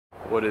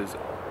What is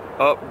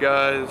up,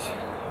 guys?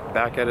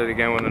 Back at it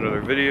again with another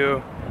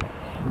video.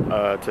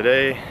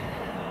 Today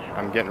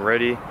I'm getting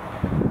ready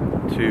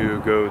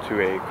to go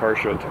to a car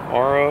show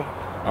tomorrow.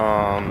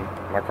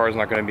 My car's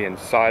not going to be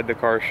inside the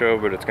car show,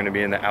 but it's going to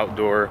be in the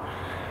outdoor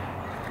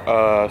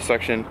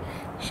section,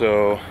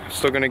 so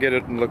still going to get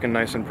it looking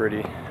nice and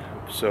pretty.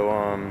 So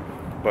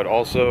but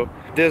also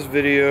this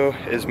video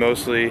is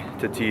mostly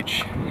to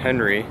teach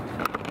Henry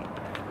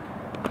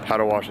how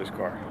to wash his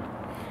car,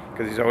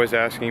 because he's always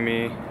asking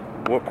me,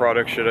 what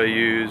product should I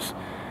use,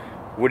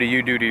 what do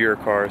you do to your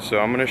car? So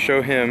I'm going to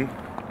show him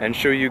and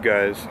show you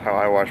guys how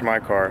I wash my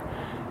car,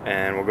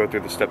 and we'll go through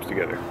the steps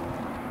together.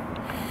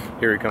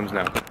 Here he comes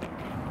now.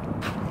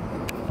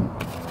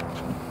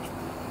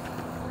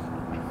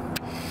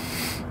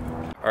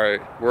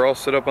 Alright, we're all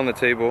set up on the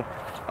table,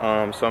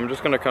 so I'm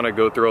just going to kind of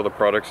go through all the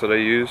products that I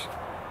use,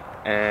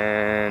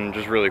 and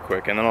just really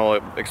quick, and then I'll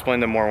explain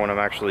them more when I'm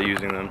actually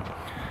using them.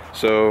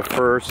 So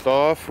first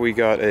off, we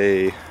got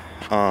a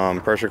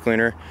pressure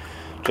cleaner,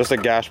 just a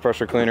gas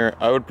pressure cleaner.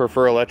 I would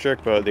prefer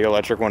electric, but the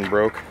electric one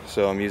broke,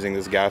 so I'm using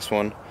this gas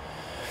one.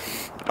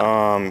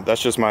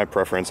 That's just my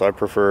preference. I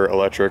prefer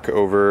electric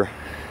over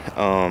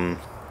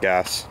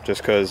gas,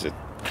 just because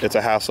it's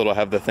a hassle to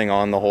have the thing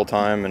on the whole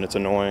time, and it's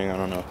annoying. I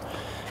don't know.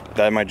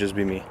 That might just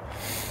be me.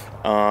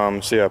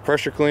 So yeah,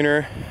 pressure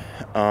cleaner,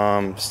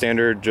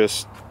 standard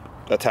just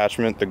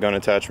attachment, the gun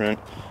attachment.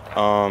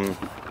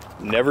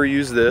 Never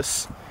use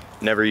this.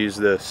 Never use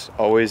this.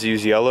 Always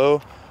use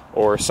yellow,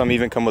 or some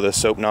even come with a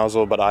soap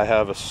nozzle, but I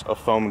have a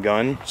foam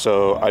gun,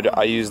 so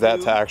I use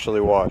that to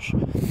actually wash.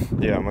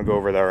 Yeah, I'm gonna go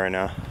over that right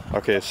now.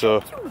 Okay,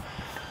 so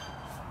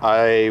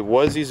I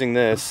was using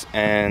this,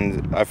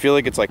 and I feel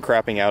like it's like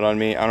crapping out on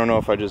me. I don't know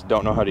if I just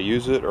don't know how to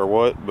use it or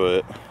what,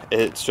 but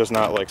it's just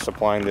not like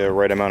supplying the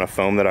right amount of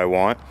foam that I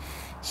want.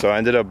 So I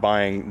ended up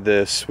buying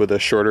this with a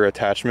shorter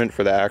attachment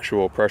for the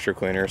actual pressure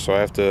cleaner, so I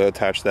have to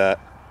attach that.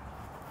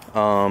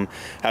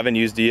 Haven't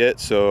used it yet,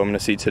 so I'm gonna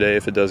see today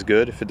if it does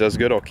good. If it does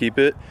good, I'll keep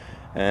it,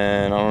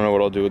 and I don't know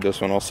what I'll do with this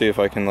one. I'll see if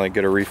I can like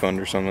get a refund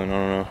or something. I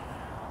don't know,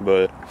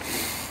 but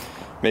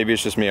maybe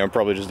it's just me. I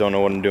probably just don't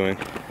know what I'm doing.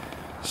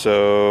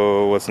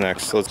 So what's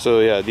next? So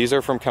yeah, these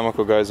are from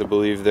Chemical Guys, I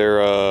believe.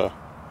 They're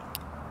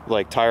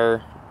like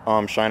tire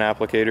shine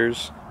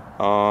applicators.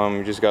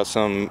 We just got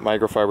some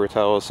microfiber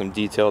towels, some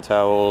detail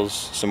towels,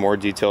 some more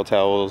detail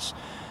towels.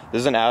 This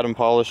is an Adam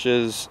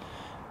Polishes.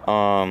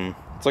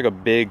 It's like a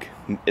big,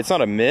 it's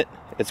not a mitt,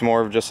 it's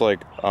more of just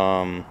like,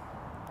 I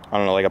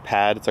don't know, like a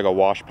pad. It's like a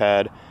wash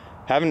pad.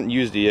 Haven't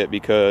used it yet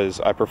because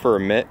I prefer a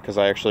mitt, because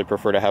I actually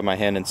prefer to have my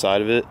hand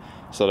inside of it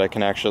so that I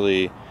can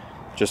actually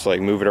just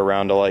like move it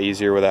around a lot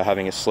easier without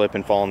having it slip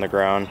and fall on the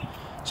ground.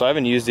 So I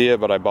haven't used it yet,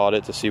 but I bought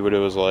it to see what it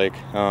was like.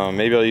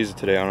 Maybe I'll use it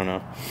today, I don't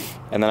know.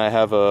 And then I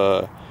have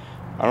a,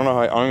 I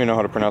don't even know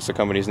how to pronounce the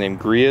company's name,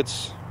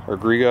 Griotz or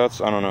Griotz,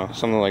 I don't know,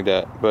 something like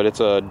that. But it's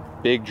a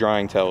big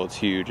drying towel. It's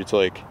huge. It's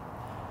like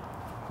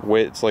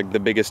the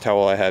biggest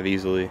towel I have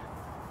easily,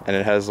 and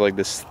it has like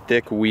this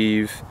thick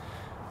weave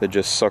that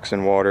just sucks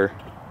in water.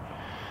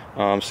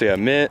 So yeah,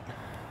 mitt,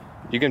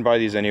 you can buy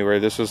these anywhere.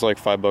 This was like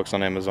 $5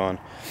 on Amazon.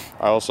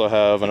 I also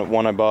have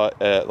one I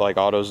bought at like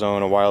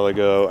AutoZone a while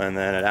ago, and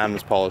then at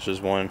Adams Polishes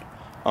one.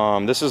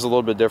 This is a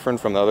little bit different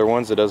from the other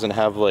ones. It doesn't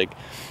have like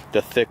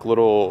the thick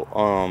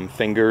little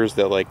fingers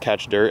that like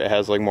catch dirt. It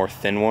has like more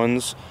thin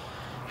ones,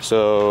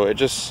 so it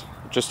just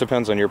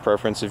depends on your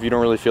preference. If you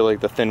don't really feel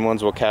like the thin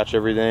ones will catch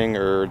everything,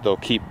 or they'll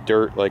keep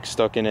dirt like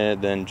stuck in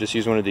it, then just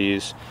use one of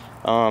these.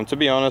 To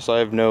be honest, I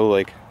have no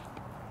like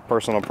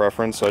personal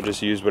preference, so I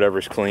just use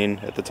whatever's clean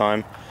at the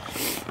time.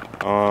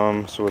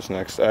 So what's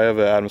next? I have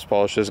an Adams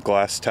Polishes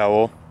glass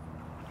towel.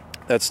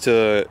 That's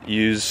to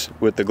use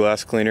with the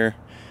glass cleaner.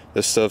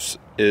 This stuff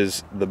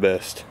is the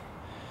best.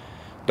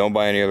 Don't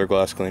buy any other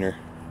glass cleaner.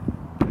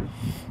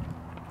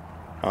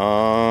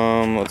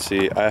 Let's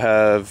see. I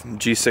have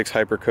G6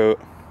 Hypercoat.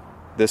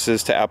 This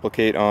is to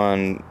applicate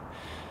on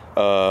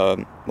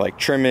like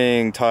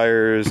trimming,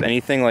 tires,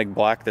 anything like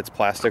black that's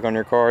plastic on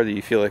your car that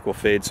you feel like will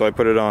fade. So I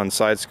put it on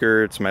side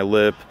skirts, my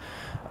lip,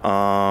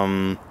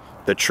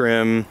 the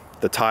trim,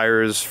 the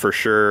tires for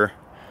sure,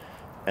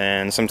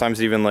 and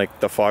sometimes even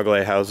like the fog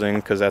light housing,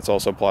 because that's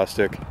also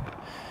plastic.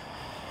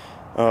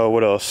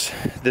 What else?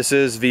 This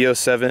is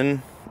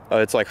VO7.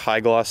 It's like high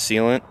gloss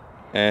sealant,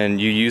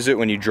 and you use it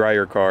when you dry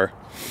your car.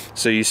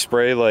 So you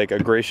spray like a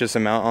gracious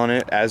amount on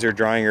it as you're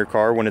drying your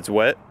car when it's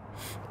wet,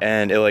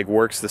 and it like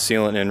works the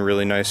sealant in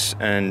really nice,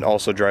 and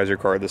also dries your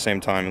car at the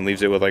same time and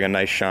leaves it with like a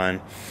nice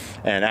shine.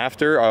 And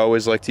after, I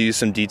always like to use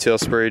some detail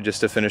spray just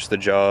to finish the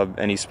job.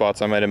 Any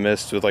spots I might have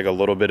missed with like a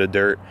little bit of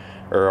dirt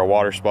or a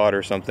water spot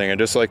or something, I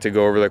just like to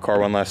go over the car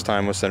one last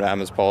time with some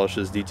Adams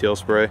Polishes detail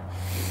spray.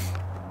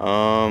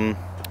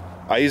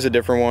 I use a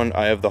different one.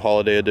 I have the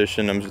holiday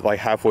edition. I'm like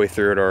halfway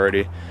through it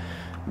already,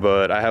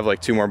 but I have like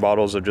 2 more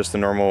bottles of just the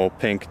normal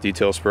pink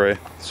detail spray.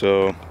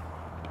 So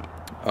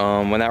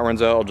when that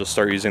runs out, I'll just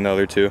start using the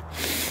other 2.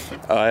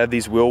 I have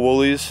these wheel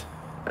woolies.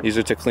 These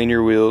are to clean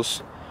your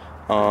wheels.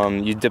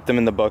 You dip them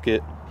in the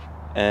bucket,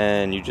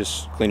 and you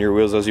just clean your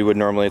wheels as you would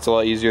normally. It's a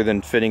lot easier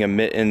than fitting a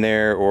mitt in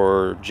there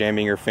or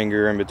jamming your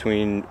finger in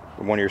between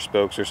one of your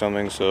spokes or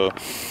something. So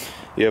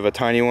you have a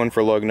tiny one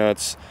for lug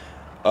nuts,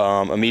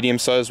 a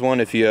medium-sized one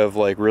if you have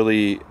like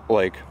really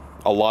like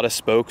a lot of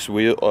spokes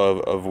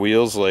of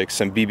wheels, like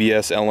some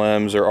BBS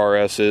LMs or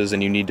RSs,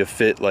 and you need to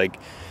fit like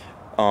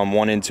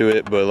one into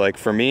it. But like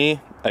for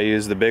me, I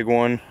use the big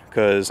one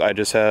because I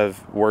just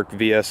have work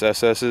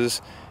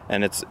VSSS's,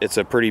 and it's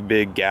a pretty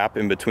big gap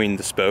in between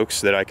the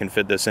spokes that I can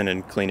fit this in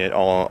and clean it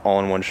all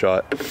in one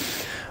shot.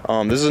 This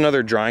is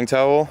another drying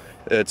towel.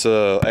 It's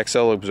a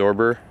XL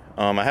absorber.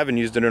 I haven't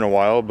used it in a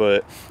while,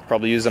 but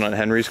probably use it on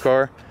Henry's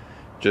car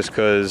just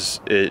because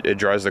it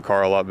dries the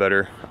car a lot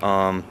better.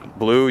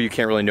 Blue, you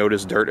can't really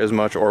notice dirt as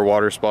much or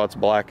water spots.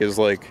 Black is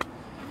like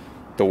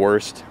the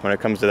worst when it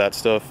comes to that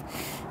stuff,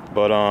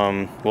 but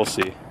we'll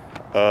see.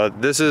 I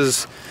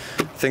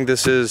think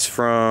this is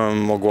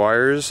from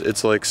Meguiar's.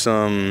 It's like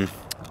some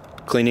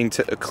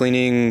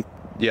cleaning,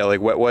 yeah, like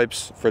wet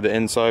wipes for the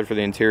inside, for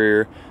the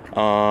interior.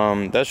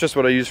 That's just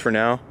what I use for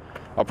now.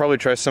 I'll probably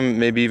try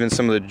maybe even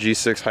some of the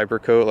G6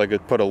 Hypercoat,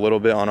 like put a little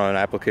bit on an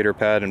applicator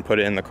pad and put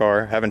it in the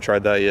car. Haven't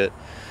tried that yet.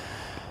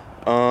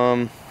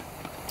 Oh,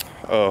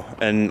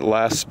 and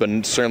last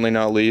but certainly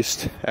not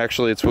least,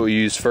 actually it's what we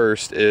use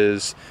first,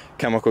 is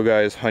Chemical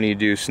Guys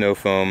Honeydew Snow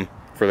Foam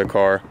for the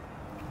car.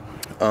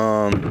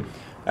 I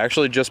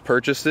actually just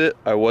purchased it.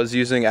 I was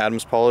using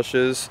Adams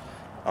Polishes,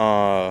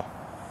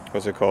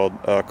 what's it called,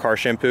 car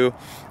shampoo,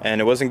 and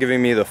it wasn't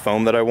giving me the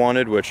foam that I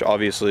wanted, which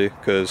obviously,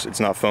 because it's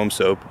not foam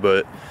soap,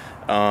 but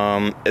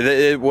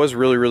it was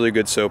really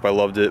good soap. I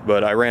loved it,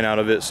 but I ran out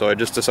of it, so I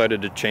just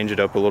decided to change it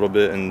up a little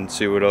bit and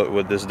see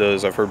what this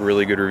does. I've heard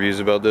really good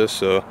reviews about this,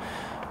 so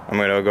I'm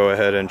gonna go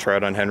ahead and try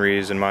it on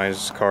Henry's and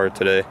Mai's car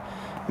today.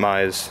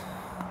 Mai's,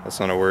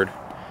 that's not a word.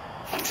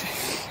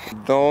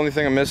 The only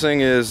thing I'm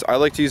missing is I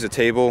like to use a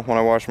table when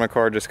I wash my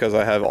car, just because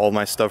I have all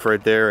my stuff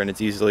right there and it's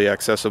easily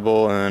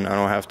accessible, and I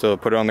don't have to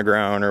put it on the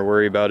ground or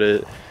worry about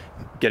it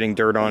getting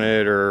dirt on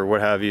it or what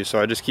have you, so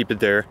I just keep it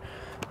there.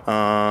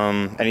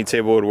 Any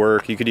table would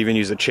work. You could even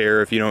use a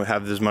chair if you don't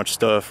have as much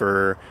stuff,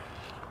 or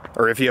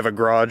if you have a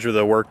garage with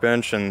a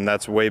workbench, and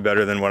that's way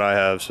better than what I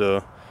have.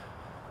 So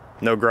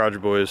no garage,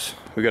 boys.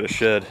 We got a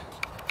shed.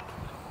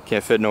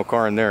 Can't fit no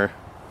car in there.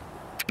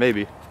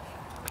 Maybe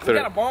We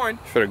got a barn.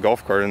 Fit a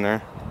golf cart in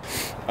there.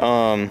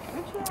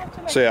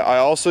 So yeah, I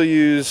also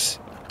use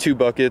 2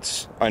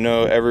 buckets. I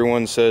know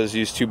everyone says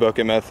use 2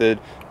 bucket method,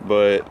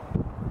 but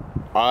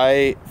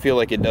I feel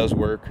like it does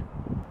work.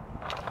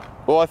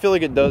 Well, I feel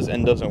like it does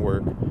and doesn't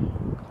work.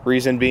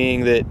 Reason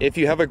being that if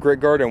you have a grit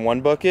guard in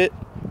 1 bucket,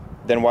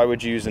 then why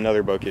would you use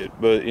another bucket?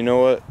 But you know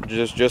what?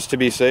 Just to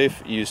be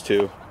safe, use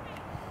 2.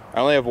 I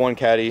only have 1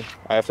 caddy.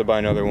 I have to buy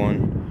another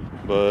one.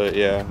 But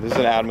yeah, this is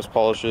an Adams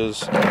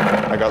Polishes.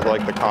 I got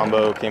like the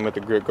combo, came with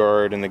the grit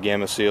guard and the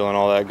Gamma Seal and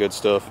all that good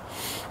stuff.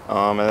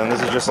 And then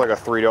this is just like a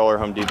 $3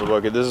 Home Depot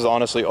bucket. This is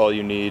honestly all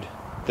you need.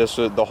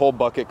 The whole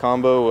bucket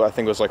combo, I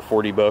think, was like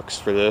 40 bucks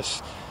for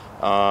this.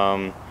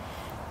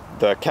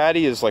 The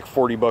caddy is like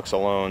 40 bucks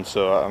alone,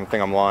 so I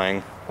think I'm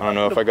lying. I don't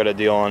know if I got a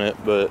deal on it,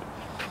 but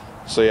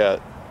so yeah,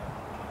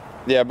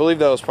 I believe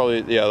that was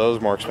probably, yeah, that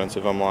was more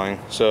expensive. I'm lying.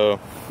 So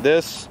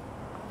this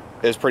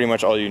is pretty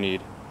much all you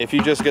need. If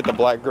you just get the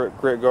black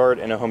grit guard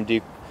and a Home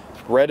Depot,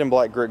 red and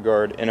black grit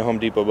guard in a Home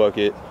Depot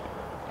bucket,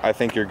 I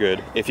think you're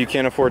good. If you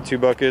can't afford 2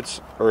 buckets,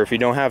 or if you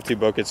don't have 2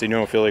 buckets and you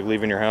don't feel like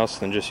leaving your house,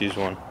 then just use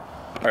 1.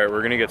 All right,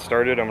 we're gonna get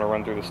started. I'm gonna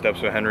run through the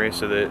steps with Henry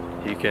so that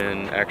he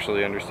can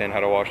actually understand how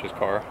to wash his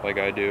car like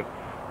I do.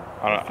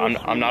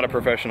 I'm not a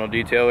professional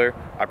detailer.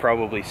 I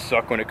probably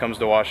suck when it comes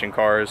to washing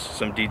cars.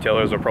 Some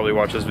detailers will probably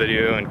watch this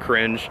video and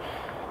cringe,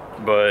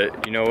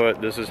 but you know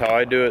what? This is how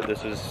I do it.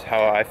 This is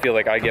how I feel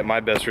like I get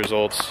my best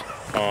results.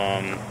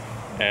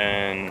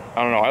 And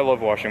I don't know, I love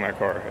washing my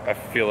car. I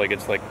feel like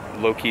it's like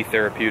low-key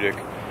therapeutic.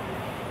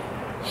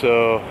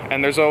 So,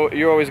 and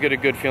you always get a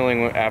good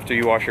feeling after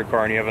you wash your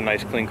car and you have a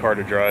nice clean car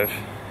to drive.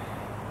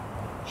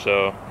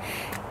 So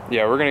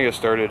yeah, we're gonna get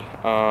started.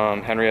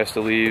 Henry has to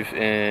leave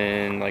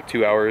in like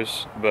 2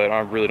 hours, but I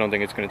really don't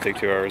think it's gonna take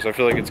 2 hours. I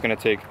feel like it's gonna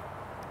take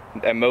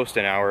at most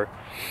an hour.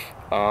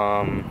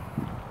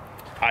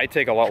 I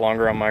take a lot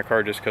longer on my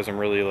car just because I'm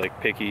really like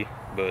picky,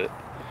 but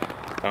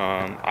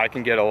I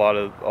can get a lot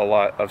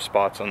of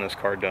spots on this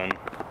car done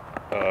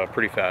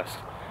pretty fast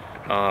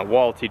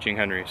while teaching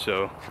Henry.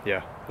 So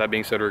yeah, that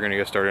being said, we're gonna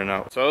get started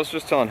now. So I was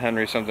just telling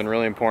Henry something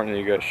really important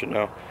that you guys should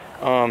know.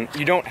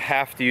 You don't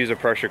have to use a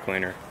pressure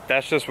cleaner.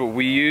 That's just what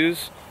we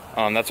use.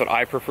 That's what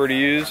I prefer to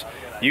use.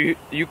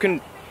 You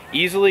can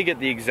easily get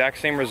the exact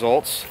same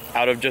results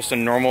out of just a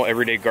normal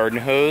everyday garden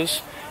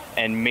hose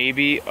and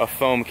maybe a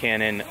foam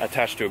cannon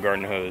attached to a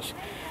garden hose.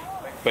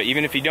 But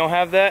even if you don't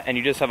have that and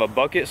you just have a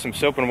bucket, some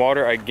soap and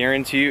water, I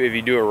guarantee you if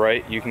you do it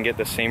right, you can get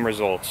the same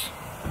results.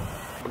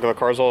 The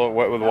car's all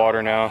wet with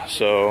water now,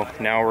 so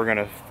now we're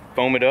gonna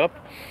foam it up,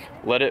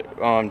 let it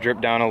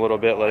drip down a little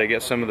bit, let it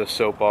get some of the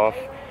soap off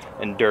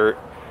and dirt,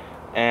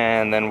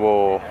 and then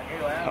we'll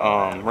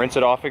rinse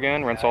it off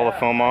again, rinse all the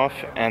foam off,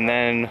 and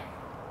then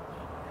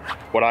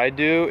what I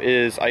do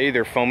is I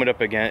either foam it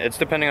up again. It's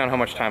depending on how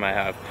much time I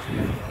have.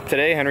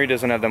 Today, Henry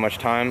doesn't have that much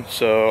time,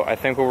 so I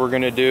think what we're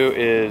gonna do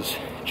is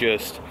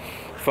just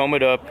foam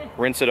it up,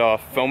 rinse it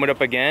off, foam it up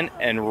again,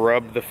 and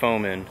rub the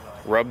foam in,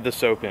 rub the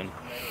soap in.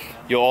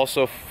 You'll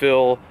also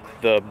fill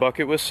the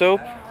bucket with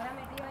soap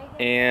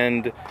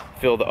and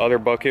fill the other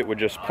bucket with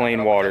just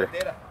plain water.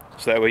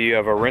 So that way you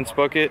have a rinse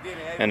bucket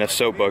and a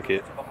soap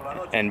bucket.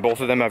 And both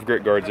of them have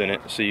grit guards in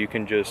it, so you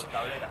can just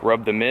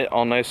rub the mitt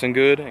all nice and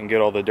good and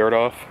get all the dirt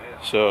off.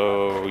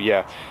 So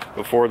yeah,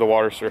 before the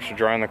water starts to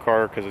dry on the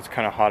car, because it's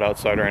kind of hot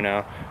outside right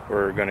now,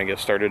 we're gonna get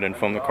started and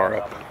foam the car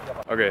up.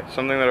 Okay,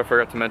 something that I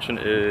forgot to mention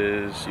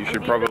is you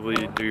should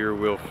probably do your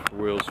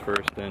wheels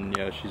first, and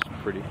yeah, she's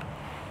pretty.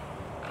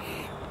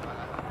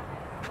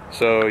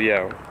 So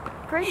yeah,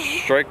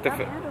 strike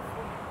the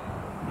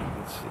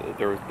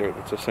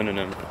it's a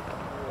synonym.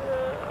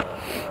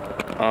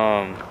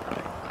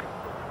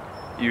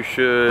 You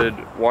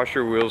should wash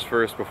your wheels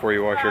first before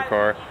you wash your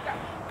car.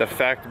 The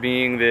fact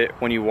being that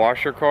when you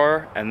wash your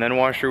car and then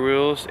wash your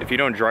wheels, if you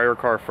don't dry your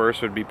car first,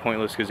 it would be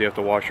pointless because you have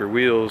to wash your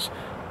wheels.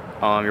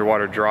 Your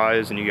water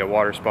dries and you get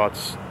water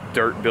spots,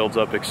 dirt builds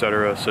up,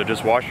 etc. So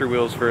just wash your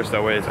wheels first,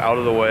 that way it's out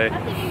of the way.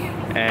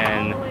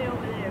 And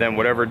then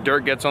whatever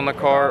dirt gets on the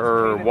car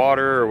or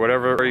water or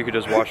whatever, you could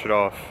just wash it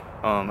off.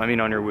 I mean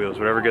on your wheels,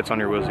 whatever gets on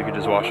your wheels, you could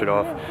just wash it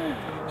off.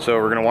 So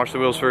we're gonna wash the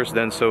wheels first,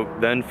 then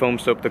foam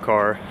soap the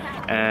car,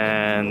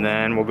 and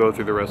then we'll go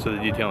through the rest of the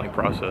detailing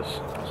process.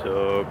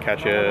 So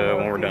catch you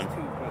when we're done.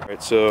 All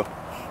right, so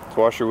to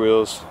wash your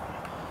wheels,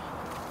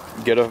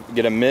 get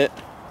a mitt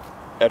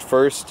at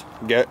first,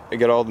 get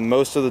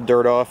most of the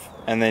dirt off,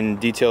 and then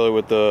detail it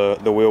with the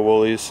wheel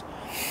woolies.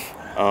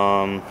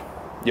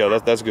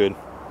 Yeah, that's good.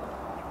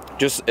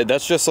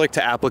 That's just like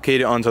to applicate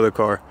it onto the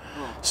car.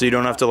 So you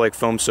don't have to like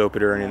foam soap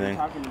it or anything.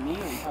 Are you talking to me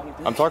or are you talking to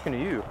him? I'm talking to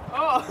you.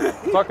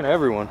 Oh. I'm talking to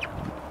everyone.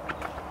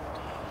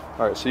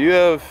 Alright,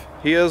 so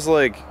he has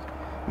like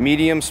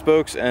medium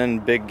spokes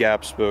and big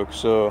gap spokes,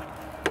 so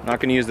I'm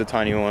not gonna use the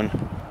tiny one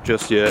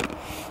just yet.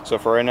 So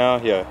for right now,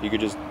 yeah, you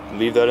could just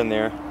leave that in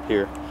there.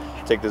 Here,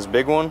 take this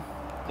big one,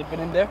 dip it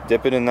in there,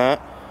 dip it in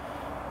that,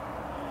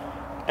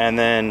 and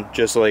then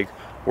just like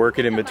work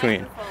it in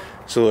between.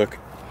 So look,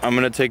 I'm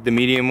gonna take the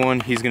medium one,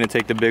 he's gonna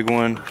take the big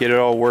one, get it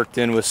all worked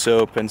in with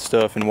soap and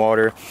stuff and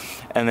water,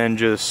 and then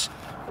just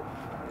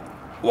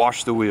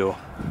wash the wheel.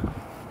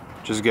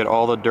 Just get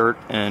all the dirt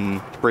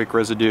and brake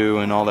residue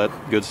and all that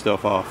good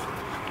stuff off.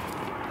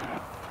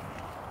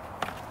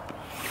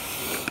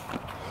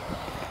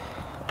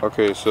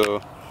 Okay,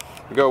 so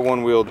we got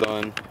one wheel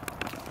done.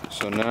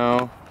 So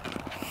now,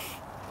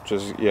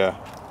 just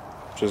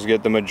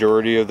get the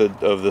majority of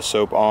the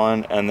soap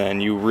on, and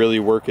then you really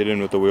work it in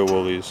with the wheel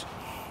woolies.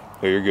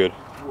 So you're good.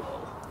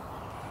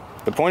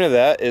 The point of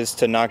that is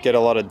to not get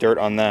a lot of dirt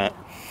on that.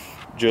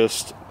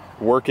 Just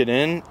work it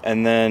in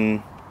and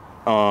then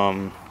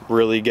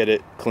really get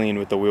it clean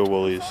with the wheel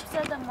woolies.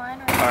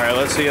 Alright,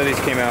 let's see how these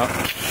came out.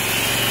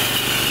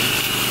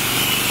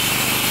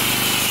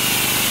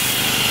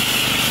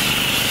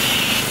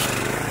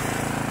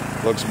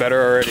 Looks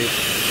better already.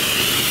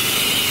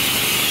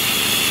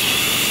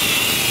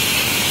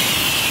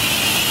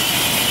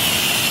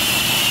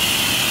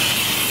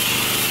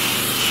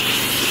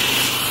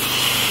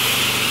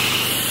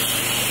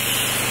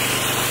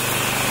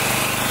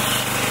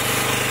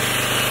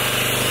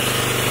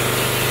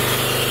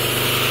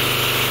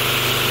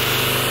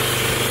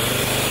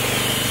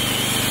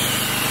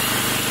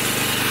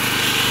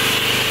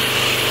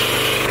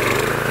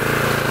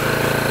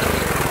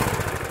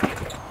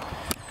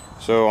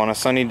 So on a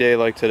sunny day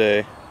like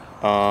today,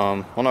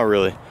 well not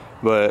really,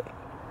 but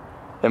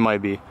it might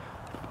be.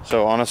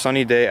 So on a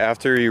sunny day,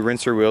 after you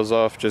rinse your wheels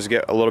off, just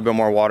get a little bit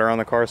more water on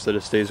the car so that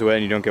it stays wet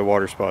and you don't get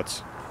water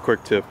spots.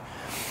 Quick tip.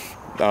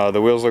 The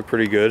wheels look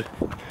pretty good.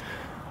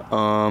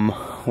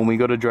 When we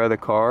go to dry the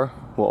car,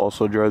 we'll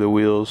also dry the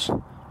wheels.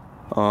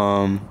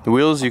 The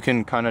wheels you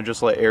can kind of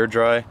just let air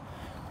dry.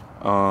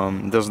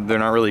 They're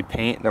not really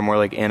paint, they're more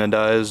like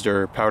anodized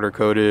or powder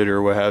coated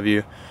or what have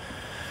you.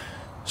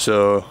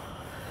 So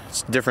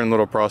it's a different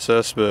little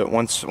process, but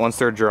once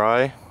they're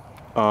dry,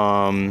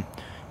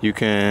 you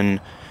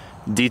can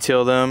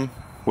detail them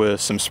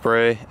with some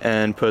spray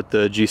and put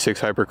the G6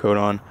 Hyper Coat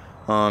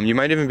on. You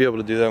might even be able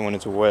to do that when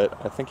it's wet.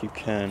 I think you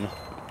can.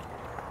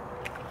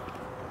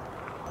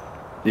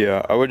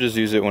 Yeah, I would just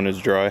use it when it's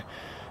dry.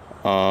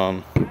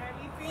 So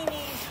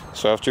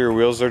after your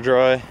wheels are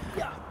dry,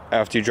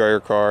 after you dry your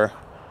car,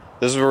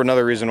 this is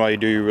another reason why you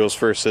do your wheels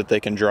first, so that they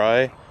can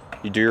dry.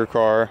 You do your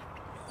car,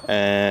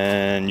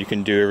 and you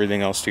can do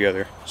everything else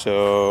together.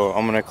 So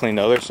I'm gonna clean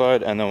the other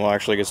side and then we'll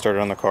actually get started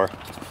on the car.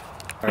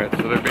 Alright,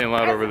 so they're being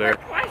loud over there.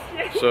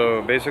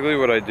 So basically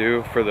what I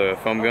do for the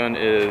foam gun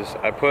is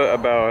I put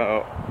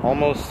about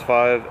almost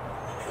 5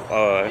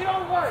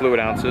 fluid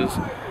ounces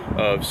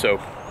of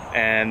soap,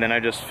 and then I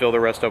just fill the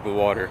rest up with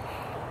water.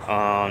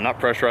 Not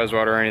pressurized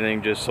water or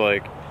anything, just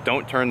like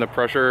don't turn the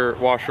pressure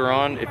washer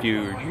on if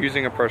you're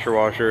using a pressure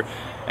washer,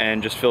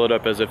 and just fill it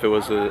up as if it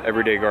was an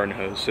everyday garden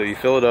hose. So you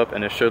fill it up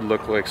and it should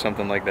look like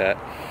something like that.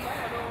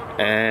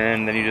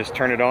 and then you just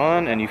turn it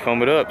on and you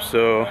foam it up.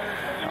 So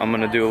I'm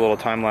gonna do a little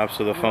time lapse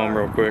of the foam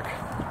real quick.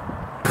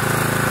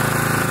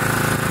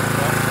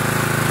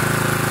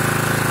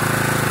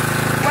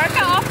 Work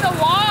it off the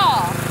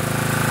wall.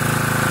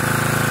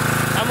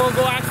 I'm gonna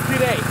go ask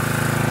today.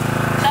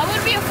 That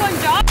would be a fun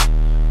job.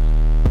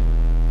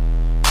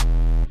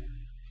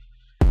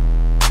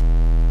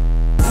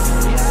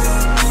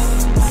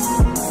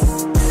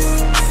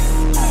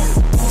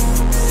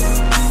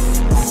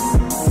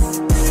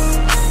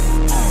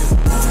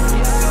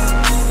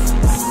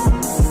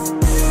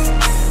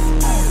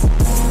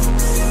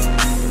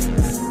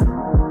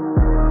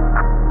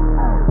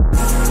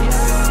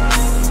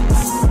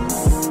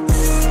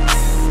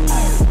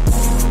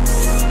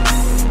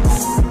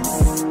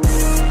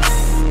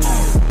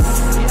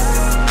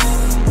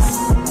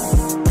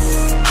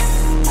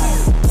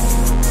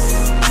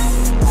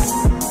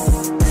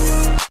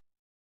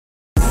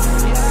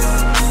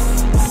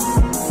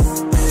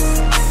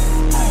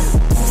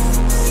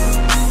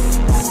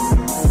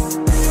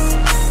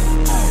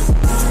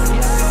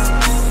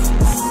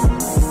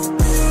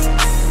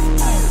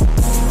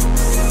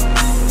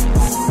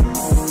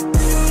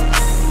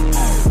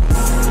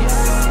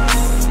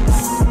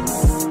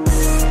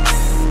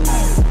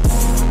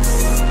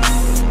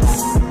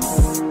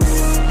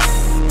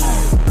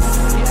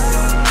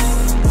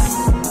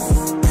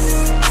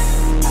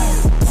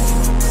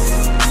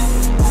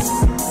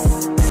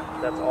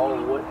 That's all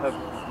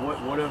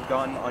what would have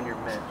gotten on your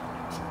mint.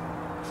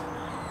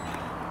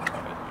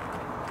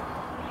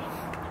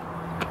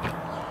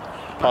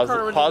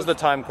 Pause the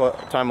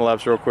time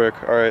lapse real quick.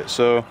 All right,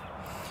 so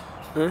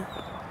I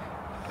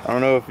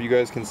don't know if you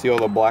guys can see all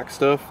the black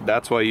stuff.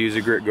 That's why you use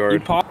a grit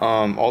guard.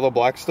 All the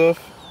black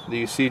stuff that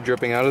you see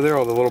dripping out of there,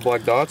 all the little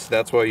black dots,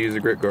 that's why I use a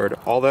grit guard.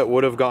 All that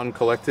would have gotten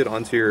collected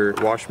onto your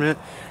wash mitt,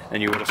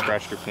 and you would have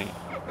scratched your paint.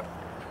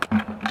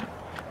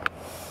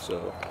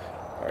 So,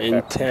 right,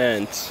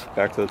 intense.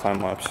 Back to the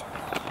time lapse.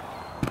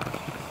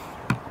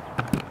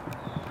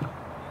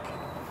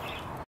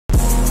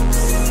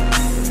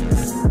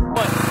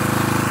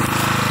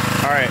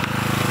 Alright.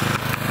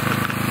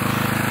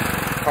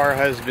 Car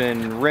has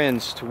been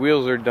rinsed,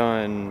 wheels are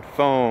done,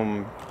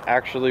 foam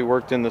actually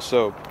worked in the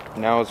soap.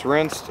 Now it's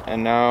rinsed,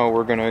 and now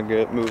we're gonna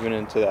get moving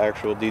into the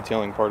actual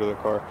detailing part of the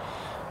car.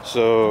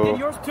 So. Did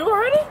yours too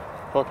already?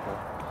 Fuck no.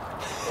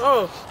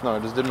 Oh. No, I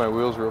just did my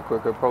wheels real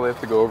quick. I probably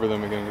have to go over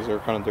them again because they're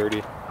kind of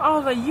dirty. I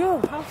was like, yo,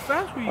 how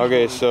fast were you?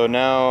 Okay, so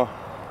now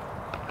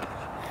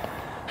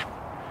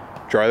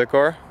dry the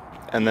car,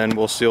 and then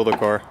we'll seal the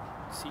car.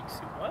 See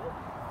what?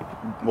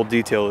 We'll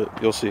detail it.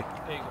 You'll see.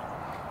 There you go.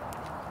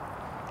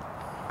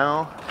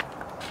 Now,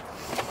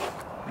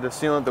 the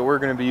sealant that we're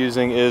going to be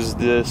using is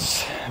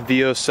this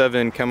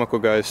VO7 Chemical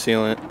Guys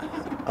sealant.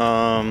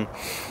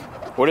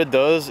 What it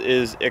does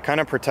is it kind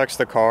of protects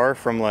the car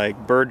from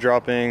like bird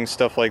dropping,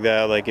 stuff like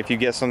that. Like if you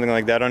get something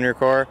like that on your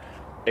car,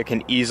 it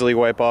can easily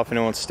wipe off and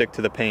it won't stick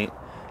to the paint.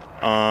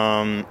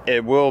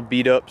 It will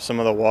beat up some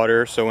of the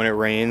water, so when it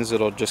rains,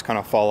 it'll just kind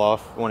of fall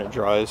off when it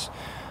dries.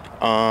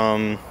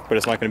 But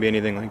it's not going to be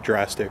anything like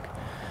drastic.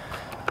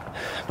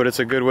 But it's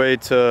a good way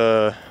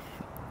to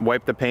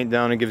wipe the paint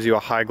down. It gives you a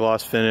high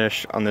gloss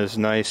finish on this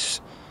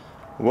nice.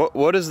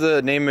 What is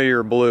the name of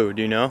your blue?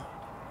 Do you know?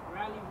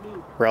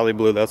 Rally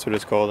Blue, that's what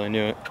it's called, I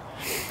knew it.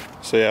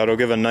 So yeah, it'll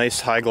give a nice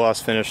high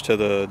gloss finish to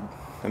the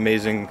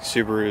amazing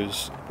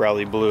Subaru's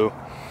Rally Blue.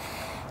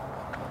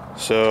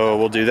 So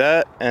we'll do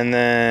that, and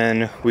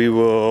then we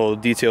will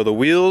detail the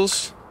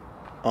wheels,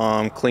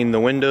 clean the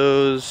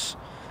windows,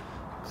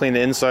 clean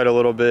the inside a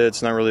little bit.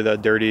 It's not really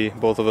that dirty.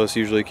 Both of us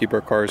usually keep our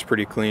cars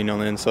pretty clean on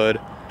the inside.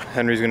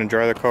 Henry's gonna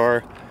dry the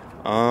car.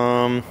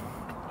 I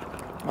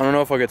don't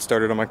know if I'll get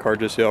started on my car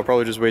just yet. I'll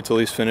probably just wait till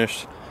he's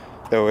finished.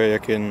 That way I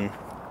can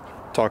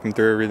talk him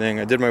through everything.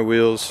 I did my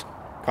wheels,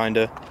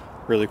 kinda,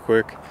 really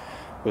quick.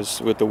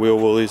 Was with the wheel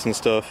woolies and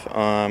stuff.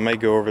 I might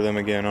go over them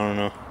again, I don't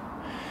know.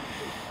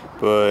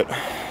 But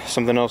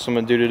something else I'm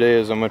gonna do today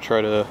is I'm gonna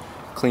try to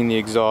clean the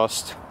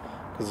exhaust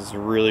because it's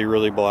really,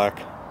 really black.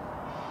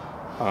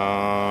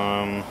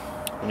 And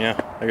yeah,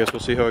 I guess we'll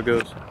see how it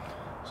goes.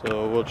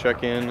 So we'll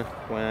check in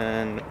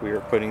when we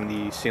are putting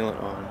the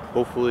sealant on.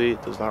 Hopefully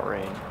it does not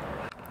rain.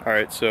 All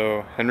right,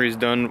 so Henry's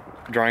done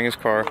drying his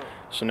car.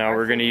 So now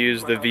we're gonna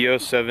use the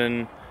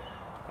VO7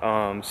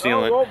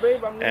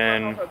 sealant,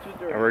 and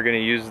we're gonna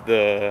use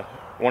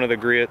one of the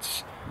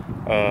Griot's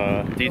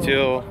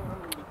detail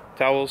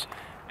towels,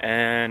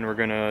 and we're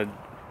gonna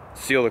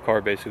seal the car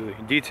basically.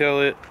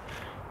 Detail it,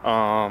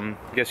 I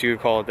guess you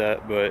could call it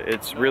that, but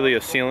it's really a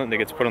sealant that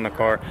gets put on the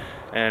car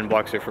and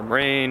blocks it from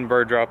rain,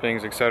 bird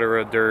droppings,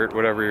 etc., dirt,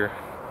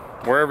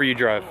 wherever you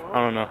drive.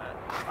 I don't know.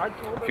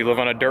 If you live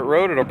on a dirt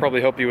road, it'll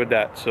probably help you with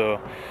that. So,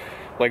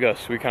 like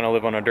us, we kind of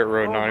live on a dirt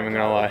road, not even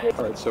gonna lie.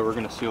 All right, so we're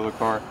gonna seal the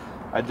car.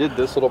 I did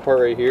this little part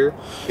right here.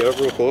 Get up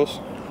real close.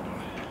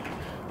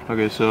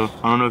 Okay, so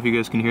I don't know if you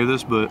guys can hear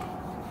this, but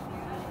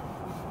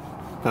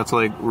that's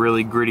like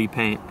really gritty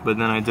paint. But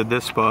then I did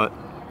this spot,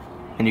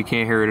 and you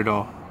can't hear it at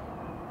all.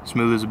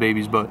 Smooth as a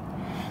baby's butt.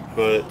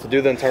 But to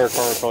do the entire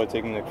car would probably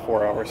take me like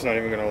 4 hours, not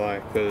even gonna lie,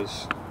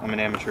 because I'm an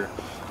amateur.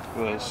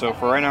 So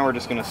for right now, we're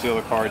just gonna seal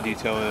the car,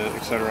 detail it,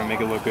 etc., make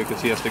it look good,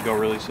 because he has to go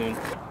really soon.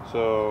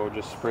 So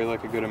just spray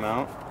like a good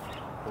amount,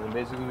 and then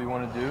basically what we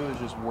want to do is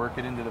just work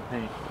it into the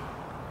paint.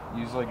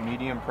 Use like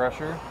medium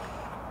pressure,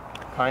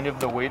 kind of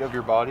the weight of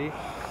your body,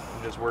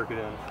 and just work it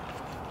in.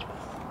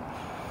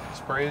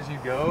 Spray as you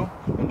go,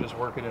 and just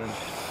work it in.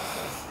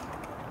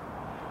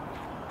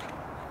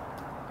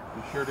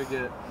 Be sure to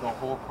get the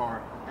whole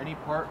car. Any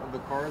part of the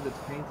car that's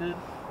painted,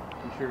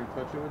 be sure to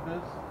touch it with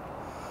this.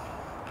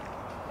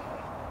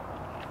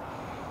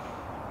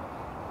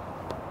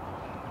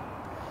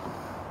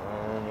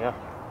 And yeah,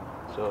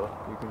 so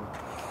you can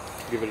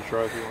give it a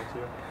try if you want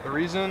to. The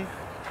reason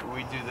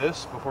we do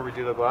this before we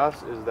do the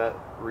glass is that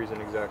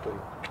reason exactly.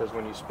 Because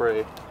when you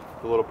spray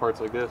the little parts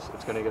like this,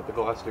 it's going to get the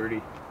glass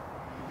dirty.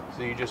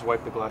 So you just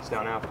wipe the glass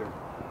down after.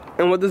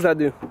 And what does that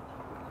do?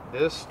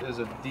 This is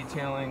a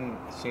detailing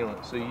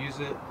sealant. So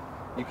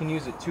you can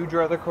use it to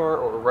dry the car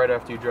or right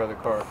after you dry the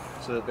car,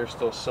 so that there's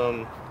still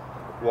some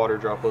water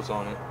droplets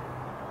on it.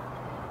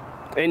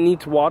 It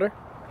needs water?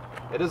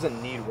 It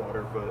doesn't need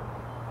water, but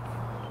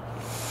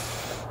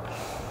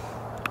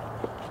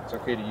it's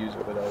okay to use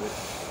it without it.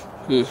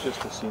 It's just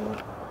a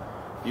sealant.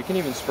 You can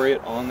even spray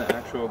it on the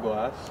actual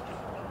glass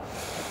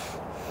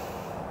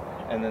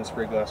and then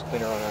spray glass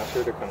cleaner on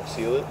after to kind of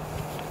seal it.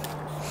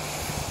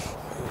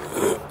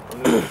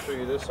 I'm going to show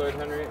you this side,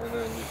 Henry, and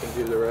then you can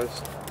do the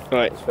rest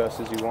as fast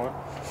as you want.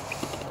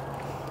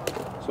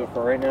 So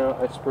for right now,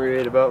 I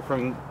sprayed about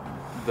from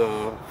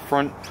the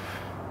front,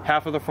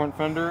 half of the front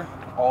fender,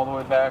 all the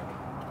way back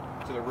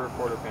to the rear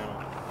quarter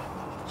panel.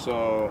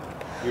 So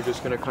you're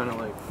just going to kind of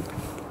like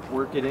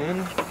work it in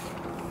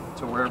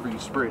to wherever you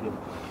sprayed it.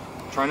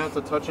 Try not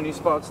to touch any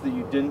spots that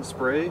you didn't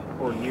spray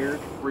or near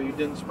where you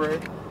didn't spray,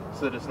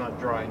 so that it's not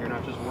dry and you're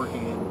not just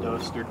working in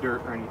dust or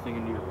dirt or anything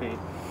into your paint.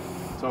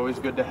 It's always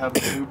good to have a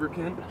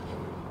lubricant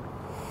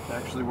to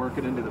actually work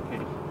it into the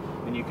paint.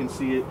 And you can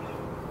see it,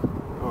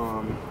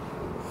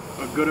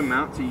 a good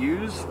amount to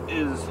use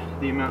is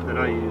the amount that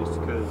I used,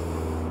 because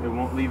it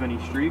won't leave any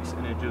streaks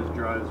and it just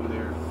dries with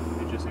air.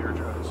 It just air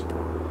dries.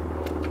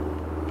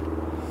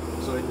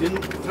 So I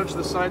didn't touch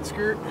the side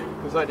skirt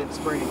because I didn't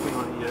spray anything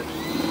on it yet.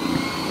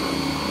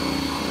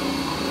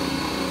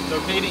 It's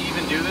okay to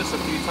even do this a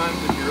few times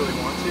if you really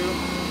want to,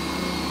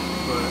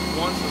 but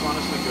once is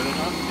honestly good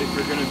enough if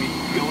you're going to be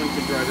going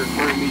to drive your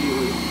car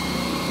immediately.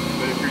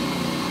 But if you're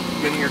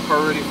getting your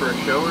car ready for a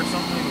show or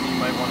something, you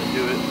might want to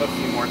do it a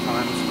few more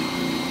times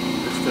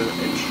just to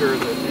ensure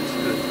that it's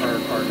the entire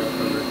car got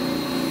covered.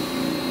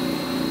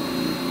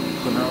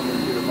 So now I'm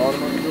going to do the bottom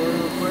of the door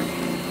real quick.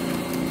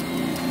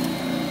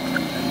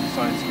 And the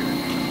side skirt.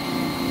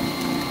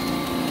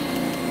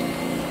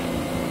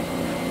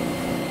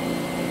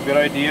 A good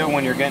idea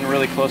when you're getting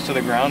really close to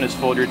the ground is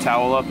fold your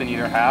towel up in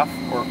either half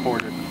or a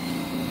quarter.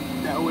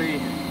 That way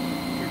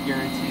you're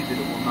guaranteed that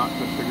it will not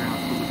touch the ground.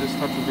 Because if this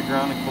touches the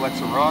ground and collects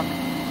a rock,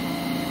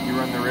 you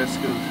run the risk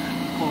of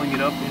pulling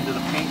it up into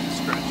the paint and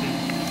scratching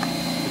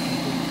the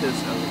complete piss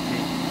out of the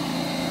paint.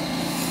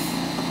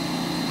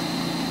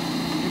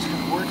 You're just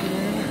going to work it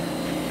in and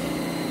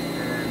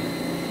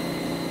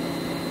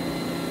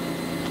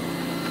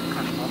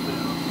kind of buff it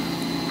out.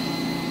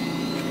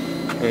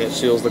 And it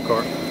seals the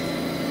car.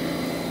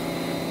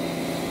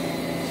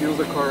 Seals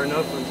the car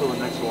enough until the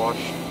next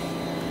wash.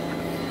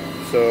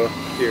 So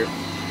here,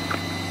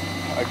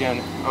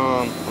 again,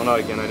 well not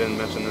again, I didn't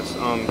mention this.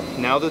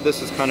 Now that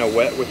this is kind of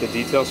wet with the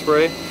detail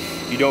spray,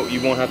 you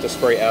won't have to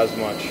spray as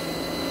much.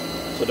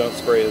 So don't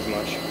spray as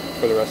much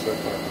for the rest of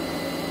the car.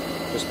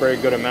 Just spray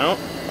a good amount.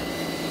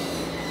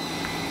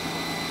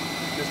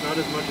 Just not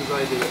as much as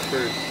I did at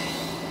first.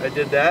 I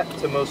did that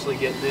to mostly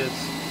get this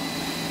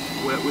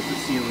wet with the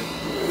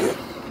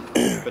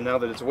sealant. But now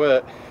that it's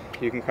wet,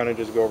 you can kind of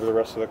just go over the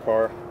rest of the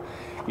car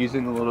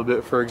using a little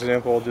bit. For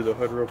example, I'll do the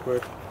hood real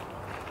quick.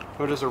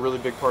 Hood is a really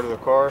big part of the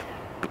car,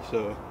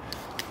 so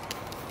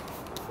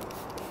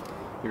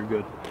you're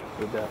good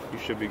with that. You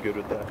should be good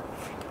with that.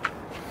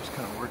 Just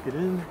kind of work it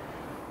in,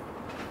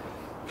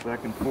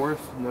 back and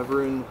forth,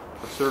 never in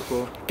a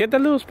circle. Get that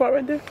little spot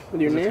right there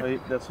with your nail.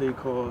 That's how you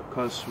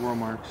cause swirl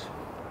marks.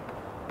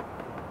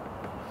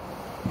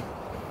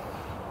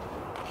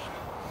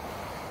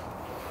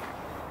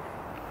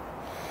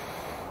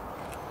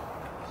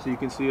 So you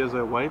can see as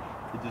I wipe,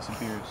 it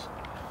disappears.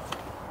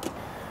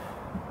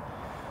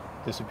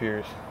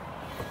 Disappears.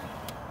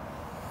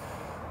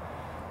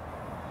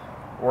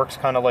 Works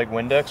kind of like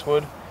Windex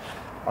would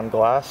on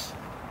glass.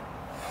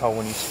 How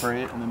when you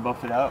spray it and then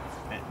buff it out,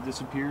 it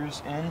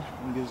disappears in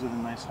and gives it a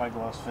nice high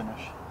gloss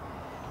finish.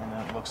 And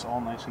then it looks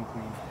all nice and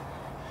clean.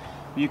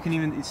 You can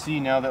even see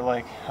now that,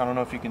 like, I don't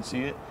know if you can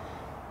see it,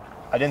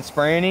 I didn't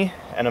spray any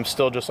and I'm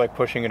still just like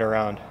pushing it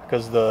around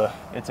because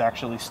it's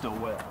actually still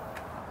wet.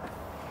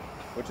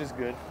 Which is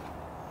good.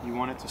 You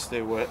want it to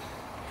stay wet.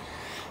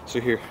 So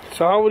here.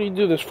 So how would you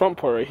do this front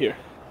part right here?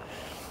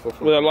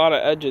 With a lot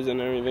of edges and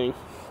everything.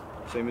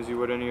 Same as you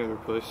would any other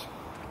place.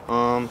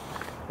 I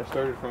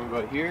started from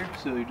about here,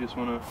 so you just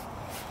want to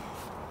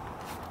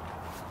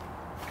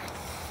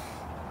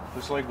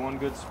Just like one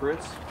good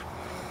spritz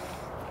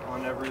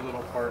on every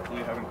little part that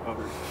you haven't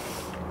covered.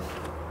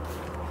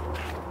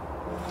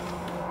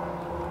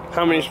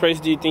 How many sprays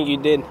do you think you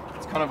did?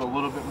 It's kind of a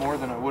little bit more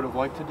than I would have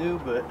liked to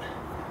do, but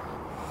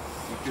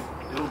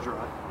it'll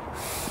dry.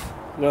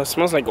 No, it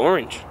smells like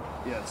orange.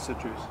 Yeah, it's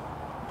citrus.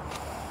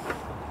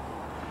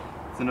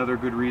 It's another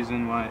good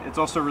reason why. It's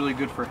also really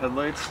good for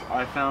headlights,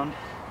 I found.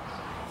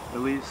 At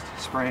least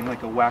spraying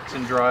like a wax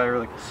and dry or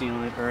like a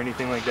sealant or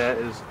anything like that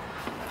is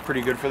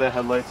pretty good for the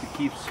headlights. It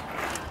keeps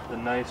the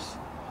nice,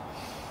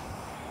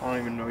 I don't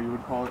even know you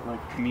would call it, like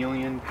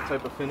chameleon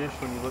type of finish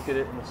when you look at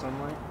it in the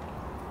sunlight.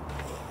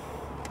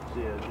 So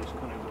yeah, just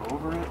kind of go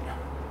over it.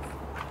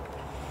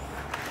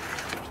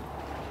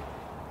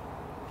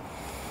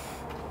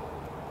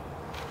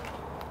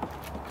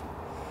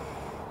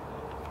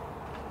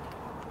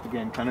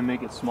 Again, kind of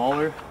make it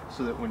smaller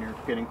so that when you're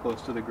getting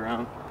close to the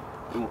ground,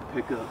 it won't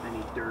pick up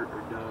any dirt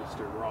or dust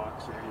or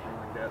rocks or anything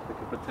like that that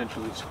could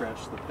potentially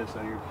scratch the piss out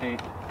of your paint.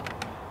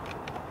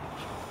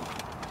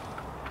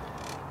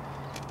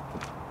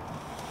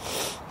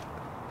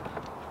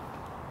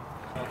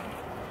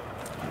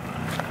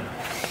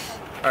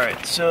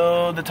 Alright,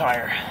 so the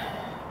tire.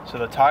 So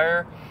the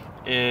tire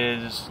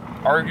is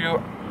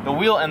the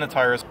wheel and the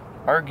tire is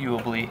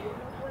arguably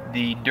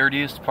the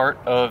dirtiest part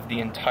of the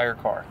entire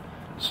car.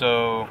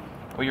 So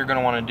what you're going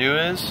to want to do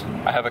is,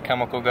 I have a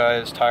Chemical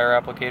Guys tire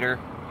applicator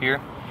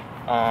here.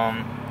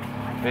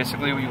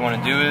 Basically what you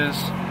want to do is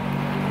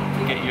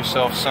get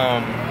yourself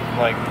some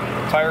like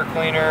tire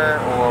cleaner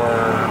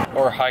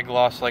or high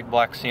gloss like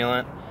black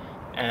sealant,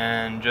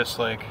 and just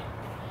like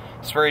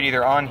spray it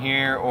either on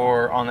here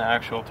or on the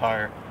actual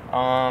tire.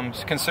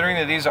 So considering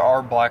that these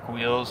are black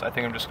wheels, I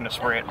think I'm just going to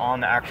spray it on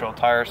the actual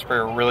tire, spray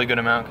a really good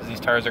amount because these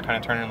tires are kind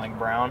of turning like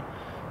brown,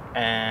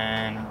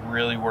 and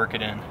really work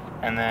it in.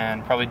 And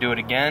then probably do it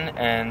again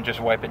and just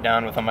wipe it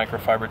down with a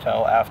microfiber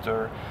towel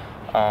after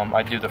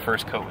I do the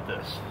first coat with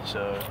this.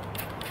 So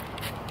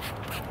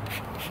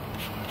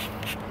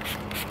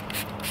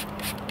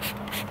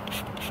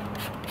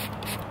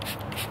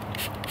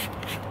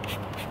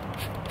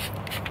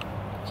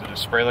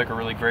just spray like a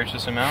really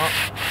gracious amount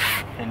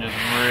and just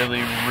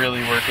really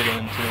work it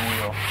into the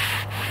wheel.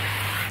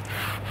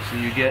 So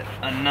you get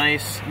a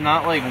nice,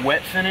 not like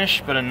wet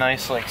finish, but a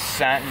nice like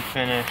satin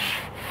finish.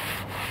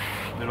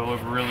 It'll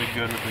look really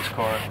good with this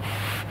car.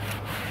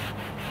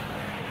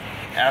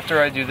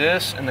 After I do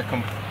this and the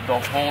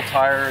whole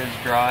tire is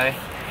dry,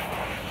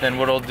 then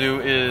what I'll do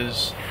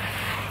is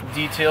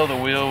detail the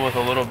wheel with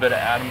a little bit of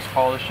Adams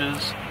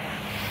polishes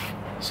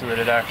so that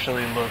it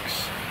actually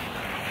looks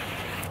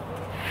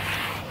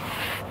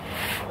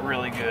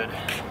really good.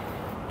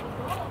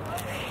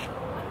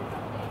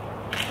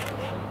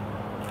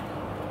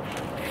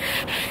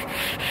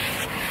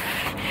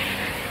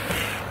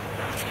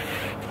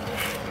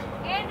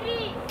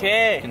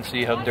 Okay. You can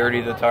see how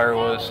dirty the tire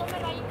was. You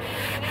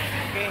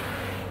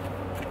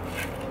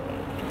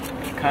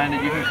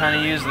can kind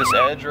of use this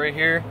edge right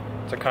here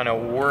to kind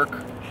of work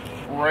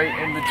right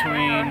in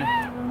between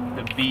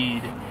the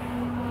bead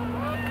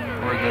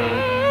where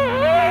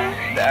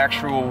the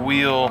actual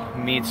wheel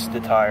meets the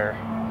tire.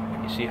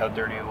 You see how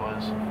dirty it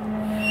was.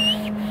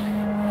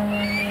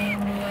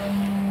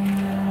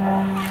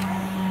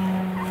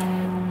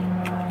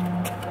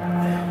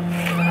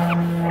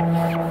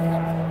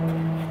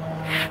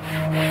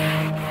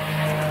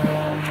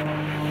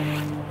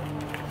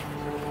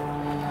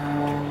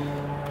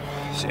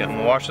 So yeah, I'm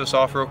gonna wash this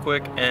off real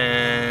quick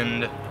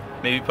and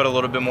maybe put a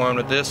little bit more on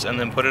with this and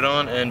then put it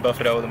on and buff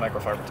it out with a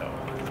microfiber towel.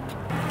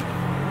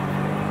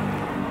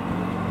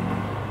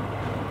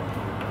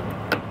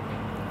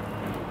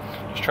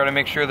 Just try to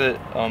make sure that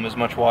as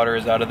much water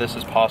is out of this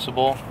as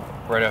possible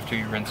right after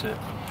you rinse it.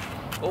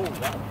 Oh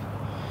wow.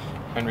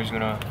 Henry's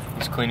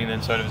he's cleaning the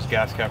inside of his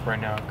gas cap right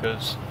now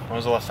because when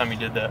was the last time he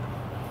did that?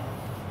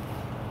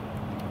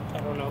 I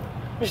don't know.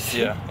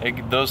 Yeah,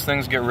 those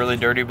things get really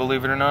dirty,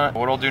 believe it or not.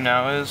 What I'll do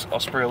now is I'll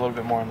spray a little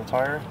bit more on the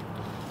tire.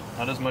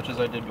 Not as much as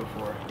I did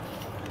before.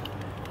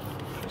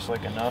 Just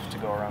like enough to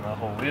go around the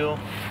whole wheel,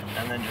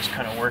 and then just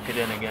kind of work it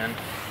in again.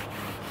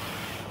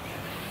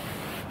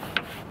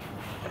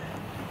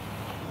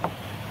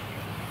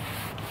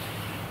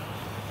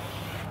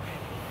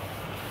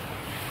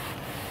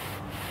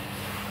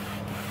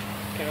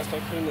 Can I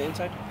start cleaning the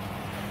inside?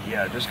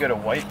 Yeah, just get a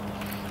wipe.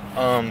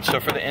 So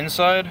for the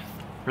inside,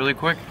 really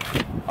quick,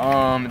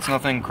 it's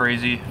nothing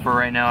crazy for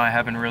right now. I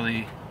haven't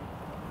really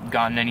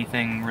gotten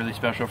anything really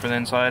special for the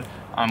inside.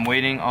 I'm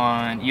waiting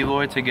on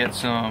Eloy to get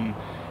some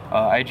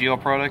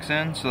IGL products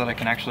in so that I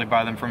can actually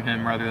buy them from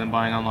him rather than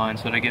buying online,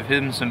 so that I give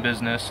him some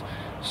business.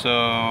 So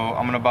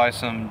I'm gonna buy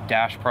some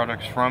dash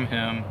products from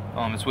him.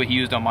 It's what he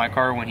used on my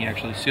car when he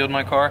actually sealed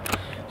my car.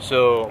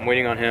 So I'm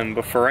waiting on him.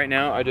 But for right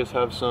now, I just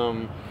have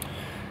some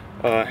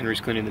Henry's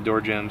cleaning the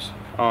door jambs.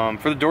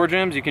 For the door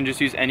jambs, you can just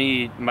use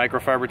any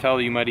microfiber towel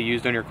that you might have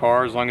used on your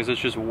car, as long as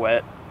it's just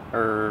wet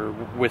or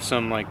with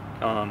some like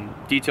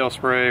detail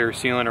spray or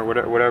sealant or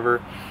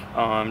whatever,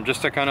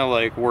 just to kind of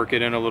like work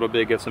it in a little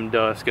bit, get some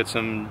dust, get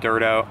some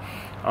dirt out.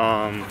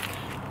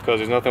 because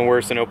there's nothing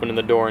worse than opening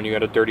the door and you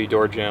got a dirty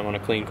door jamb on a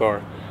clean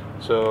car.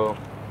 So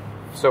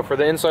for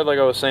the inside, like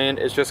I was saying,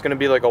 it's just gonna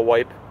be like a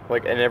wipe,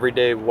 like an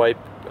everyday wipe,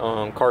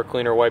 car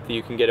cleaner wipe that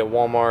you can get at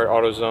Walmart,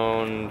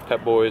 AutoZone,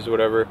 Pep Boys,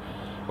 whatever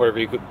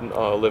you could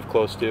live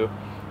close to.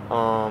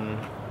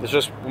 It's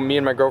just me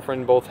and my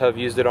girlfriend both have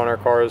used it on our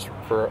cars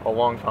for a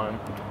long time,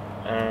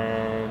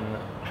 and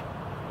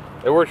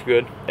it works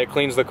good. It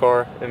cleans the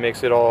car, it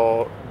makes it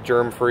all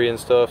germ-free and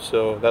stuff,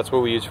 so that's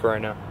what we use for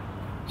right now.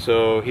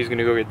 So he's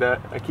gonna go get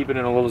that. I keep it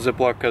in a little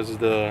Ziploc because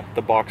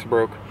the box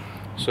broke.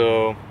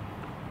 So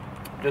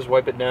just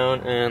wipe it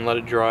down and let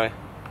it dry.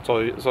 That's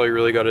all you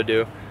really gotta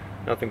do.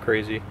 Nothing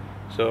crazy.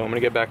 So I'm gonna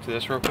get back to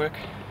this real quick.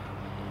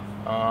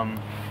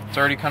 It's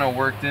already kind of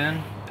worked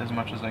in as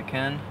much as I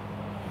can.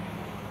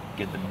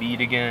 Get the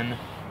bead again.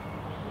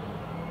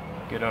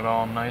 Get it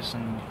all nice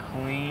and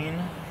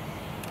clean.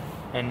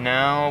 And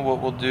now what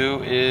we'll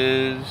do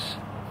is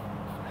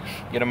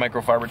get a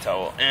microfiber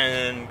towel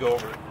and go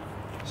over it.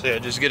 So yeah,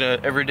 just get a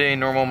everyday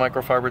normal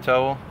microfiber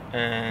towel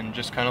and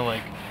just kind of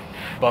like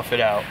buff it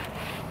out.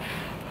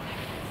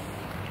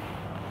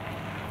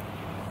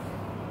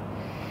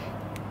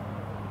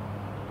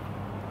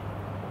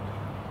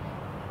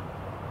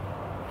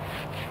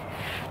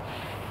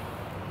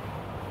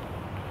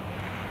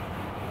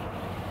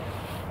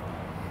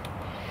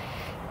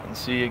 And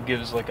see, it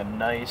gives like a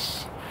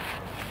nice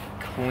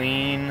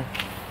clean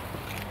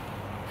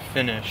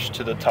finish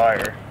to the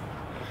tire.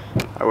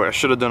 I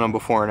should have done them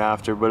before and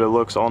after, but it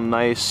looks all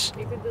nice.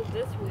 You could do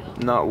this wheel.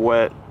 Not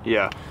wet.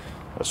 Yeah,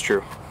 that's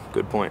true.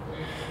 Good point.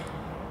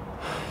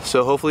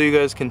 So hopefully you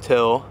guys can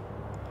tell.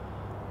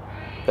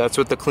 That's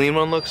what the clean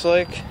one looks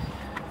like.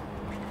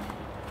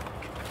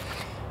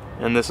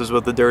 And this is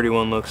what the dirty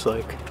one looks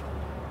like.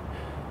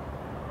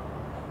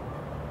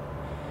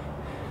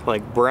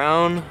 Like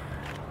brown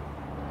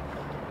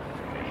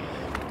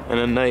and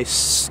a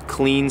nice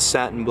clean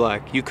satin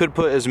black. You could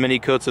put as many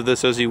coats of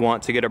this as you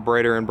want to get a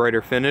brighter and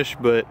brighter finish,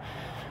 but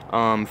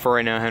for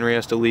right now Henry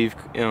has to leave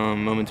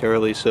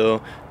momentarily,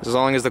 so as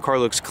long as the car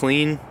looks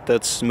clean,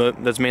 that's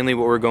mainly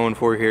what we're going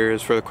for here,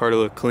 is for the car to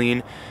look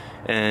clean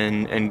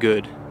and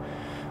good.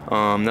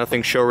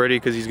 Nothing show ready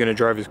because he's going to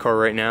drive his car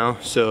right now,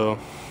 so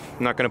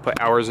I'm not going to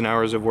put hours and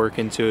hours of work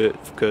into it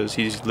because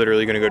he's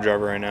literally going to go drive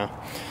it right now.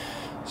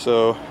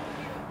 So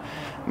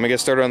I'm gonna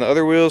get started on the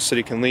other wheels so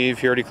he can leave.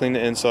 He already cleaned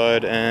the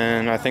inside,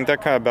 and I think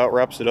that kind of about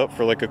wraps it up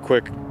for like a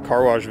quick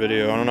car wash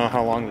video. I don't know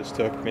how long this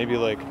took. Maybe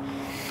like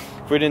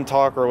if we didn't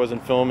talk or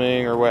wasn't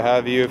filming or what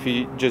have you, if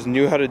he just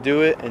knew how to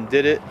do it and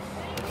did it,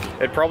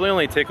 it'd probably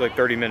only take like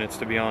 30 minutes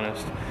to be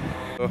honest.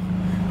 So,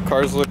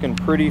 car's looking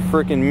pretty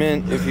freaking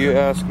mint if you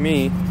ask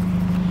me.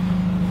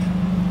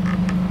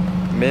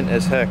 Mint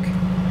as heck.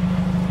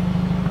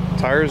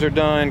 Tires are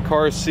done,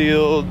 car's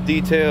sealed,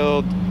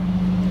 detailed,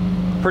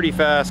 pretty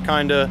fast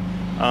kinda.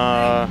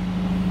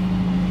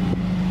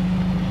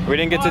 We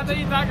didn't get to. I thought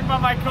you were talking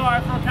about my car.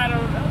 I feel kind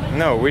of.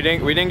 No, we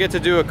didn't get to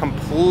do a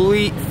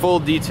complete full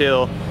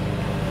detail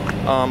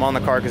on the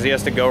car because he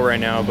has to go right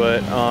now.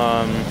 But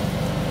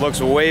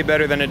looks way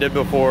better than it did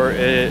before. It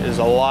is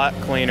a lot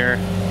cleaner.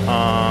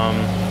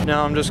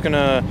 Now I'm just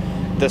gonna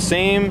the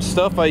same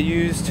stuff I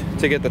used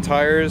to get the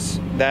tires,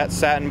 that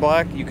satin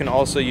black, you can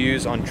also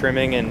use on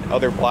trimming and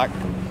other black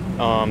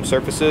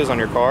surfaces on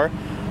your car.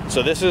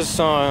 So this is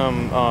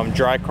some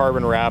dry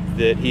carbon wrap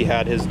that he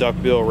had his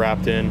duckbill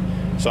wrapped in.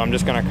 So I'm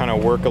just gonna kind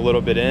of work a little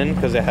bit in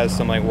because it has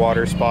some like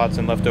water spots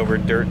and leftover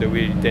dirt that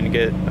we didn't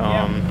get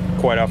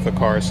quite off the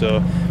car. So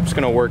I'm just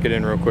gonna work it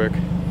in real quick.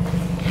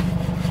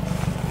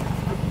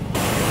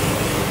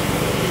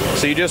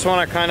 So you just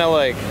wanna kind of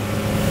like,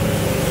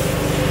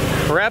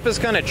 wrap is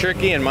kind of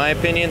tricky in my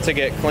opinion to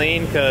get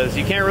clean because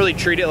you can't really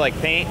treat it like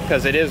paint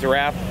because it is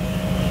wrap.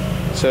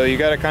 So you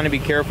gotta kind of be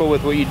careful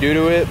with what you do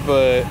to it,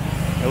 but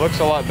it looks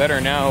a lot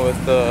better now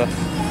with the,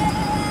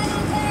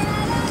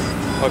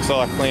 looks a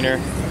lot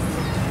cleaner.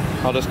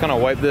 I'll just kind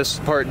of wipe this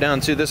part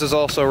down too. This is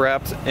also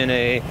wrapped in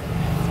a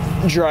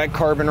dry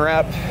carbon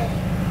wrap.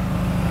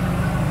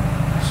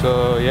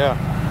 So yeah.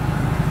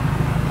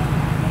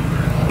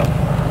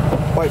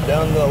 Wipe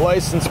down the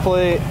license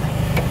plate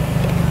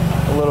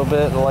a little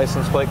bit, the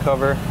license plate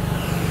cover.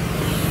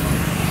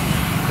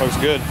 Looks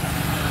good.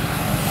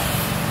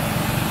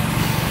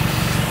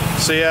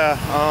 So yeah,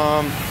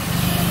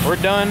 we're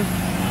done.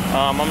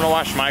 I'm gonna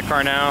wash my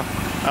car now.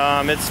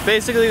 It's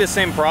basically the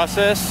same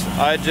process.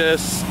 I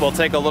just will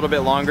take a little bit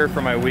longer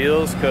for my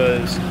wheels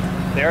because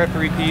they are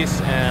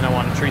 3-piece and I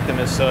want to treat them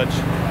as such.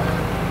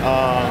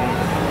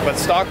 But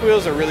stock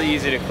wheels are really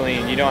easy to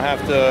clean. You don't have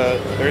to,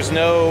 there's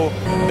no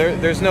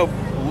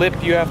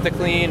lip you have to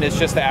clean. It's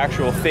just the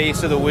actual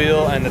face of the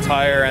wheel and the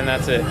tire, and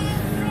that's it.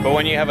 But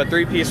when you have a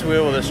 3-piece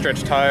wheel with a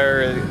stretched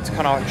tire, it's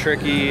kind of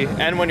tricky.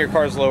 And when your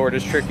car's lowered,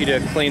 it's tricky to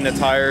clean the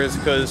tires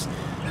because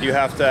you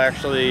have to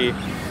actually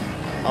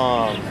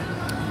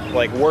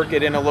like work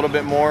it in a little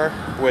bit more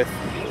with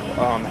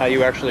how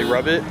you actually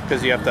rub it,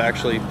 because you have to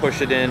actually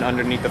push it in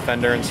underneath the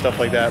fender and stuff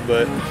like that.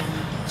 But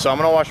So I'm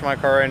gonna wash my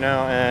car right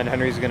now, and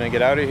Henry's gonna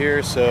get out of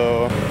here.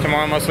 So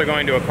tomorrow I'm also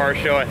going to a car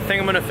show. I think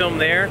I'm gonna film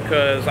there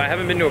because I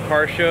haven't been to a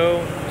car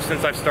show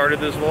since I've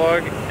started this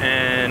vlog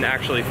and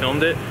actually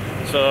filmed it.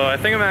 So I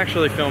think I'm gonna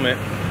actually film it.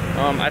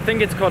 I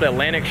think it's called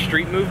Atlantic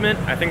Street Movement.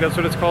 I think that's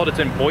what it's called. It's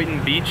in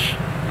Boynton Beach.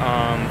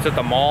 It's at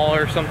the mall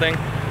or something.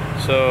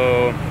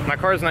 So my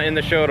car's not in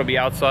the show, it'll be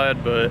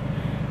outside, but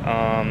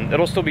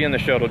it'll still be in the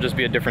show. It'll just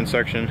be a different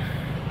section.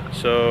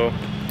 So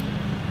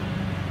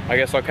I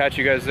guess I'll catch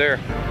you guys there.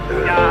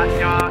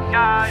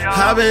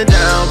 I've been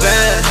down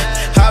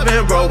bad, I've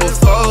been broke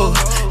before,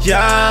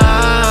 yeah.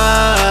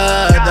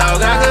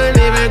 Dog, I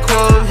couldn't even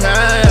quote,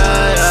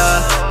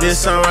 yeah. This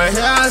song right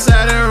here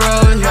outside the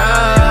road,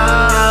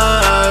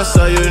 yeah.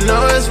 So you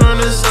know it's from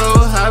the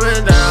soul. I've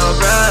been down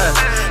bad,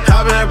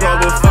 I've been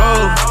broke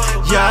before,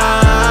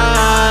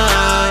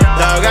 yeah.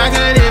 Dog, I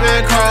can't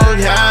even quote,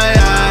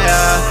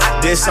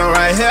 yeah. This song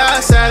right here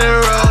outside the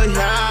road.